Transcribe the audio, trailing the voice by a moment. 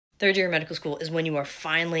Third year of medical school is when you are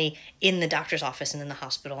finally in the doctor's office and in the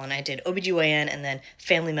hospital. And I did OBGYN and then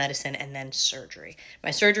family medicine and then surgery.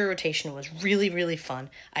 My surgery rotation was really, really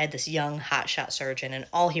fun. I had this young hotshot surgeon, and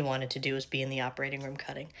all he wanted to do was be in the operating room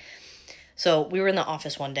cutting. So we were in the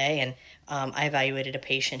office one day, and I evaluated a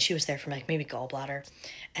patient. She was there for like maybe gallbladder,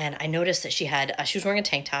 and I noticed that she was wearing a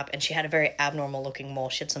tank top, and she had a very abnormal looking mole.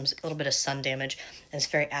 She had a little bit of sun damage, and this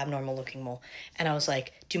very abnormal looking mole. And I was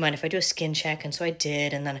like, "Do you mind if I do a skin check?" And so I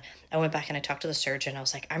did, and then I went back and I talked to the surgeon. I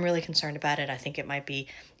was like, "I'm really concerned about it. I think it might be,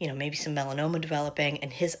 maybe some melanoma developing."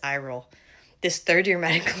 And his eye roll, this third year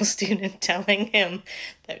medical student telling him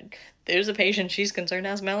that there's a patient she's concerned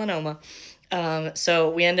has melanoma. So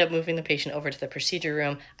we ended up moving the patient over to the procedure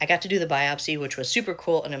room. I got to do the biopsy, which was super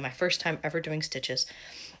cool, and in my first time ever doing stitches,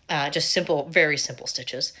 just simple, very simple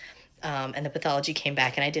stitches. And the pathology came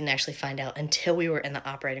back, and I didn't actually find out until we were in the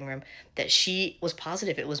operating room that she was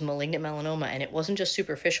positive. It was malignant melanoma, and it wasn't just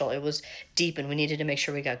superficial. It was deep, and we needed to make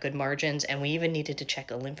sure we got good margins, and we even needed to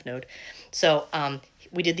check a lymph node. So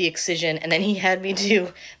we did the excision, and then he had me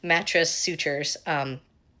do mattress sutures.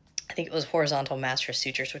 I think it was horizontal mattress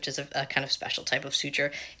sutures, which is a kind of special type of suture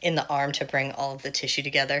in the arm to bring all of the tissue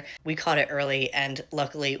together. We caught it early, and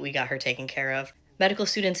luckily we got her taken care of. Medical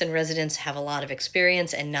students and residents have a lot of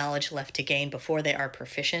experience and knowledge left to gain before they are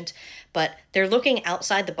proficient, but they're looking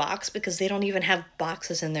outside the box because they don't even have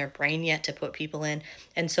boxes in their brain yet to put people in,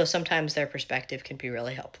 and so sometimes their perspective can be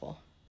really helpful.